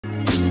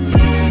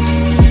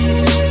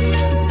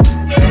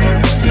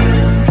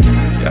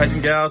Guys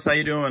and gals, how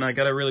you doing? I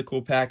got a really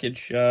cool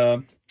package.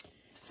 I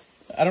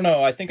don't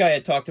know, I think I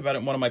had talked about it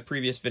in one of my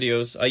previous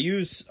videos. I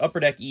use Upper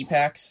Deck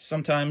e-packs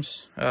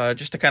sometimes,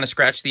 just to kind of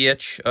scratch the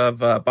itch of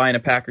buying a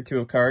pack or two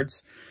of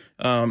cards.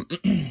 So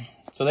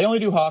they only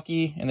do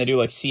hockey, and they do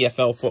like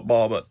CFL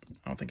football, but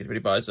I don't think anybody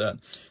buys that.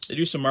 They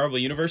do some Marvel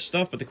Universe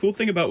stuff, but the cool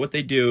thing about what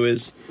they do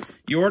is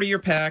you order your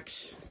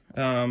packs.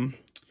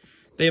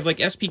 They have like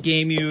SP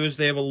Game Use,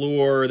 they have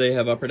Allure, they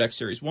have Upper Deck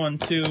Series 1,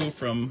 2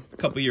 from a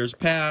couple years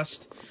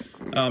past.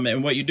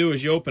 And what you do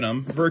is you open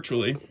them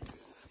virtually.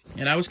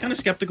 And I was kind of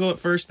skeptical at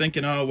first,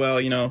 thinking, oh, well,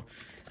 you know,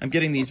 I'm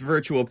getting these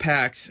virtual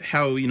packs.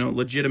 How, you know,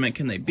 legitimate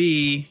can they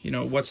be? You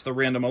know, what's the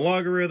random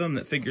algorithm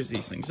that figures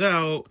these things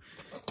out?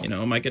 You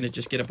know, am I going to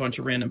just get a bunch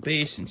of random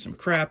base and some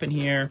crap in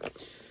here?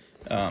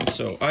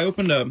 So I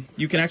opened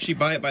you can actually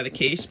buy it by the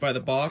case, by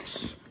the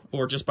box,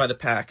 or just by the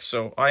pack.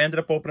 So I ended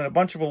up opening a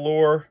bunch of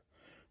Allure.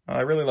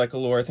 I really like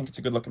Allure. I think it's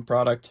a good looking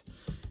product.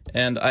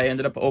 And I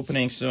ended up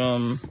opening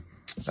some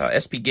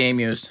SP Game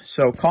Used.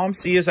 So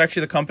ComC is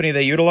actually the company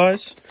they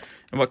utilize.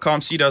 And what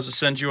ComC does is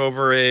send you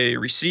over a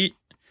receipt.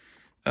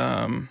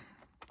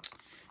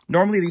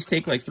 Normally these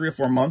take like 3 or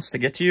 4 months to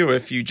get to you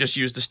if you just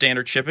use the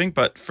standard shipping,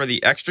 but for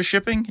the extra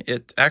shipping,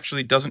 it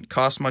actually doesn't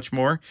cost much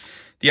more.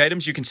 The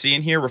items you can see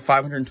in here were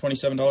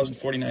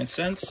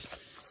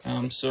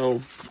 $527.49.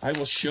 So I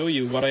will show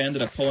you what I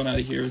ended up pulling out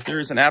of here. There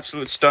is an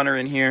absolute stunner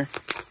in here.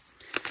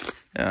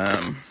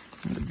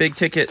 The big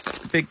ticket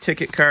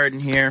card in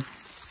here.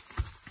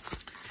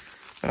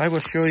 But I will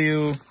show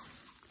you.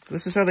 So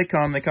this is how they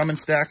come. They come in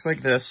stacks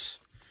like this.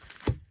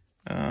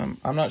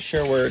 I'm not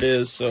sure where it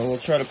is, so we'll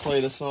try to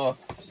play this off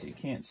so you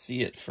can't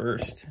see it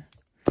first.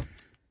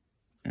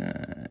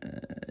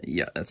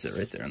 Yeah, that's it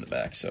right there in the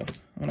back. So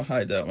I'm gonna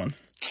hide that one.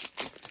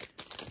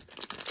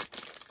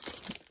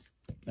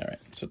 All right,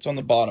 so it's on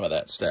the bottom of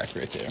that stack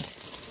right there.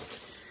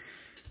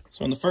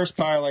 So in the first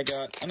pile I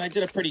got, and I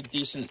did a pretty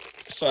decent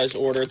size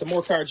order. The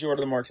more cards you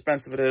order, the more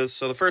expensive it is.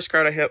 So the first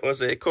card I hit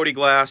was a Cody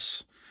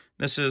Glass.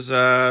 This is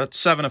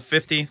 7 of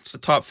 50. It's the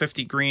top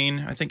 50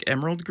 green. I think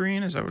emerald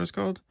green. Is that what it's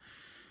called?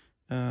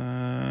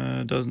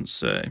 Doesn't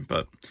say,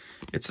 but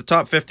it's the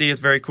top 50. It's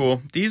very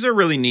cool. These are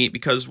really neat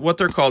because what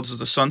they're called is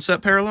the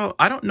Sunset Parallel.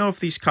 I don't know if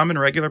these come in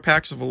regular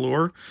packs of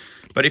Allure,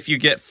 but if you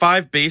get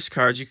 5 base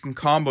cards, you can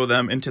combo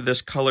them into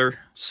this color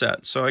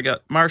set. So I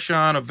got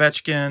Marchand,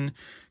 Ovechkin,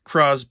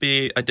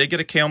 Crosby. I did get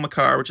a Cale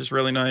Makar, which is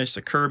really nice.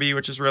 A Kirby,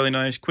 which is really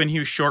nice. Quinn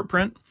Hughes short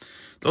print.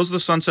 Those are the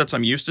sunsets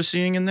I'm used to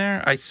seeing in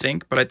there, I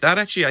think. But that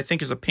actually, I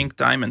think, is a pink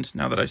diamond,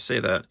 now that I say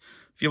that.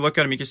 If you look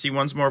at them, you can see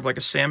one's more of like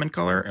a salmon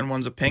color and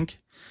one's a pink.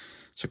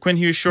 So Quinn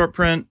Hughes short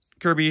print,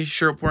 Kirby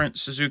short print,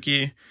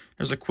 Suzuki.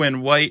 There's a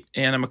Quinn white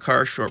and a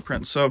Makar short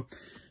print. So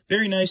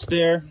very nice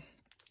there.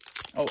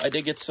 Oh, I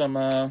did get some,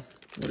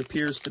 what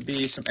appears to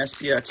be some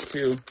SPX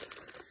too.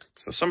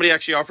 So somebody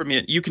actually offered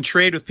me, you can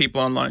trade with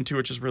people online too,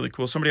 which is really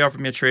cool. Somebody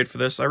offered me a trade for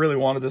this. I really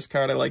wanted this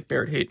card. I like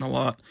Barrett Hayton a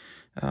lot.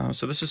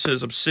 So this is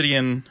his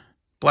Obsidian,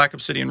 Black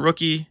Obsidian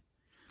rookie.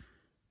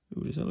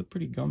 Ooh, does that look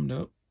pretty gummed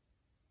up?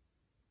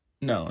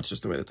 No, it's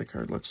just the way that the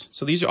card looks.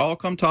 So these all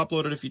come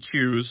top-loaded if you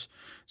choose.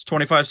 It's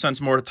 25 cents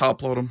more to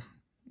top-load them.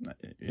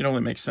 It only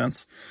makes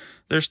sense.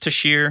 There's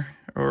Tashir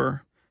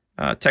or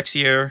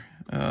Texier.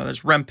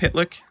 There's Rem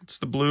Pitlick. It's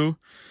the blue.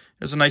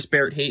 There's a nice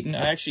Barrett Hayton.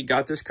 I actually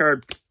got this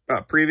card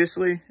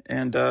previously,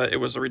 and it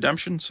was a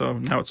redemption, so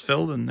now it's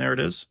filled, and there it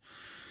is.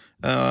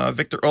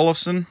 Victor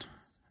Olofsson.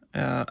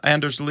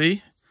 Anders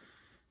Lee.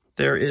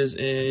 There is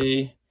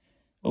a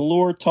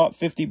Allure top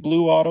 50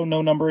 blue auto,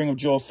 no numbering of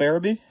Joel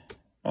Farabee.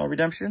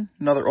 Redemption.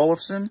 Another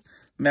Olofsson.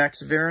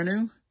 Max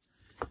Verenu.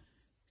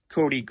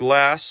 Cody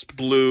Glass,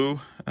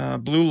 blue.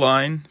 Blue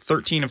line,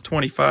 13 of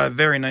 25.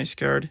 Very nice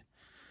card.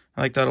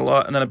 I like that a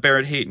lot. And then a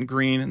Barrett Hayton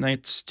green, and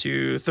that's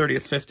to 30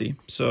 of 50.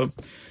 So,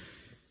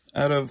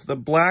 out of the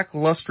black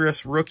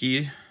lustrous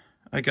rookie,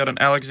 I got an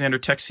Alexander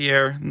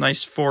Texier.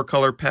 Nice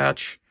 4-color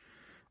patch.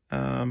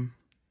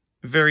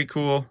 Very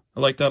cool. I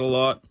like that a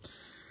lot.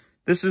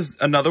 This is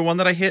another one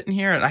that I hit in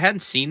here, and I hadn't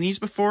seen these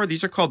before.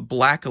 These are called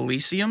Black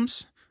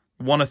Elysiums.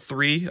 1 of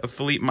 3 of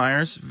Philippe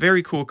Myers.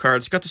 Very cool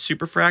card. It's got the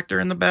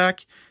Superfractor in the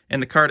back,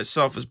 and the card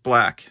itself is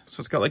black. So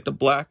it's got like the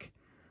black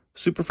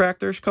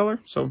Superfractor-ish color.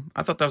 So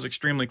I thought that was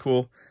extremely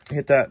cool. I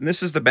hit that. And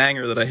this is the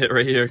banger that I hit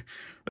right here.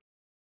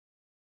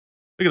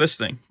 Look at this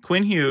thing.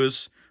 Quinn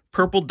Hughes,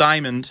 Purple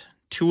Diamond,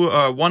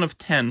 1 of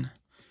 10.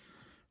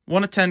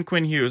 1 of 10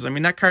 Quinn Hughes. I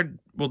mean, that card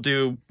will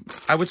do,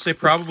 I would say,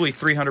 probably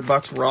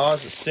 $300 raw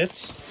as it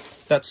sits.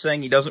 That's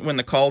saying he doesn't win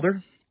the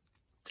Calder.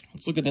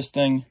 Let's look at this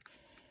thing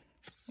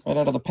right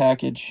out of the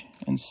package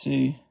and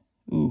see.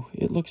 Ooh,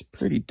 it looks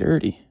pretty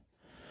dirty.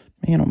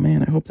 Man, oh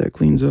man, I hope that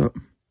cleans up.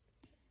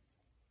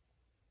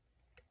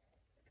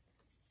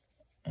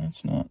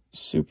 That's not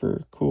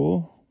super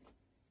cool.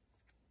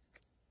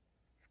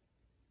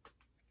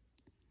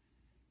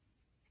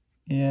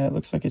 Yeah, it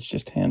looks like it's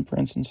just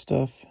handprints and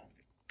stuff.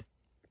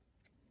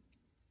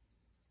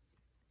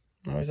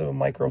 I always have a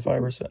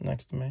microfiber sitting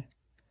next to me.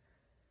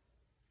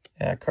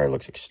 Yeah, card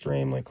looks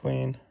extremely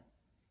clean.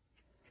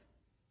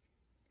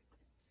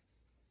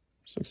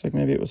 This looks like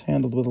maybe it was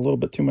handled with a little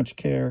bit too much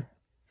care.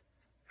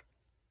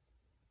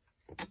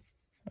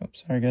 Oh,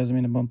 sorry guys, I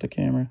mean to bump the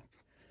camera.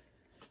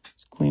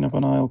 Let's clean up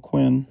an aisle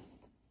Quinn.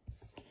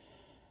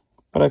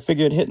 But I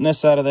figured hitting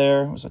this out of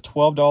there, it was a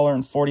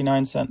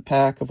 $12.49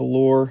 pack of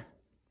Allure.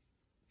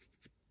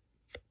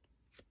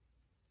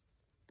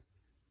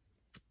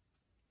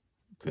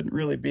 Couldn't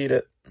really beat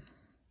it.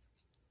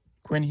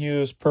 Quinn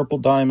Hughes, Purple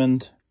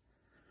Diamond,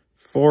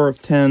 4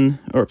 of 10,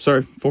 or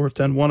sorry, 4 of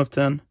 10, 1 of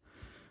 10.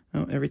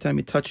 Oh, every time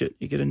you touch it,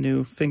 you get a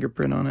new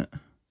fingerprint on it.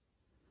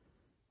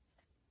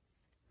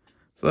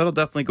 So that'll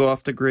definitely go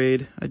off the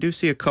grade. I do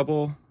see a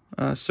couple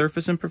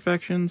surface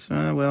imperfections.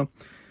 Well,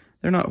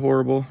 they're not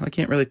horrible. I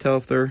can't really tell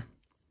if they're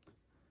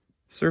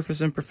surface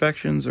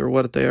imperfections or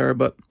what they are,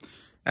 but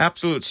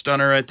absolute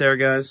stunner right there,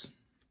 guys.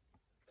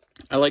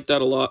 I like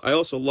that a lot. I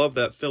also love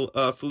that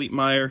Philippe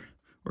Meyer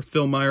or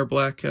Phil Meyer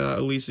Black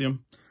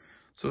Elysium.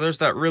 So there's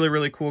that really,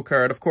 really cool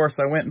card. Of course,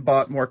 I went and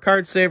bought more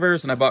Card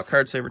Savers, and I bought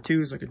Card Saver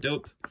 2s like a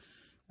dope.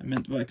 I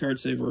meant to buy Card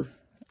Saver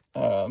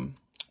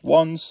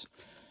 1s,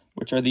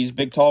 which are these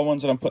big, tall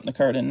ones that I'm putting the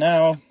card in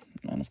now.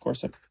 And, of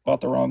course, I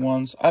bought the wrong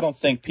ones. I don't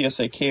think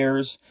PSA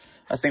cares.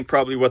 I think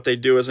probably what they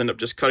do is end up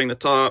just cutting the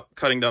top,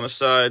 cutting down the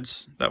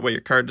sides. That way your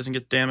card doesn't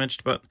get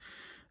damaged. But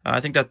I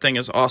think that thing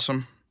is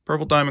awesome.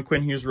 Purple Diamond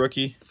Quinn Hughes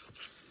rookie.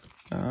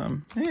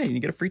 Hey, you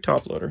get a free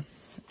top loader.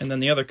 And then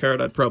the other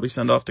card I'd probably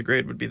send off the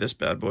grade would be this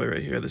bad boy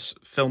right here, this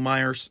Phil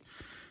Myers,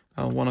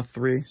 1 of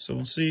 3. So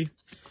we'll see.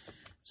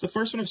 It's the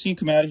first one I've seen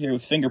come out of here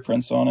with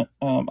fingerprints on it.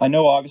 I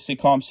know obviously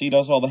ComC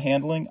does all the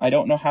handling. I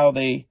don't know how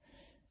they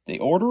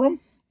order them.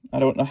 I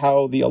don't know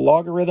how the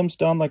logarithm's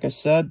done, like I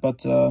said,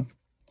 but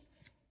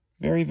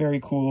very, very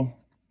cool.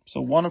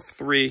 So 1 of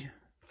 3,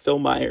 Phil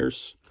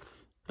Myers,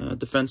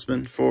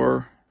 defenseman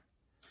for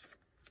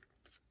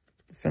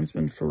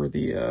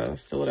the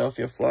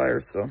Philadelphia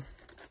Flyers. So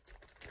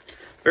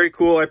very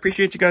cool. I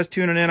appreciate you guys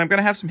tuning in. I'm going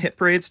to have some Hit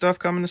Parade stuff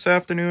coming this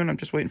afternoon. I'm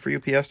just waiting for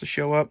UPS to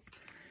show up.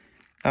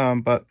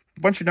 But a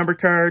bunch of numbered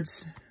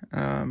cards.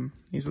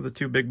 These are the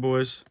 2 big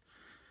boys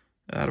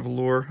out of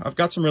Allure. I've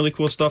got some really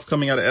cool stuff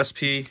coming out of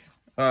SP,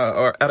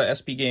 or out of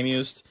SP Game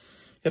Used.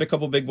 Hit a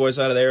couple big boys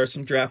out of there.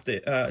 Some draft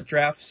day,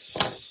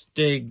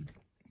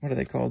 what are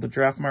they called? The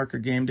draft marker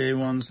game day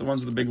ones. The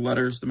ones with the big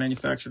letters, the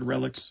manufactured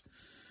relics.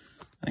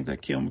 I think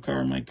that Cale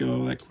Makar might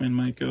go, that Quinn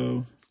might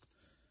go.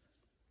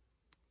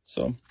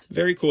 So,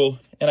 very cool.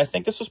 And I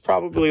think this was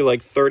probably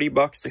like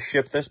 $30 to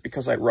ship this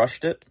because I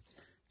rushed it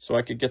so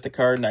I could get the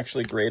card and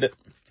actually grade it.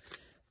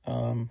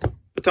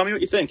 But tell me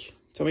what you think.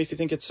 Tell me if you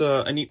think it's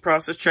a neat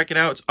process. Check it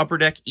out. It's Upper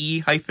Deck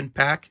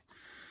E-Pack.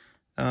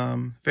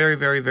 Very,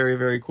 very, very,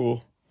 very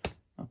cool.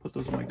 I'll put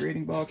those in my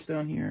grading box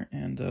down here.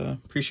 And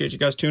appreciate you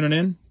guys tuning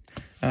in.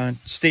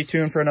 Stay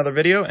tuned for another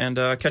video. And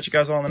catch you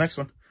guys all in the next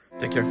one.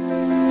 Take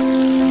care.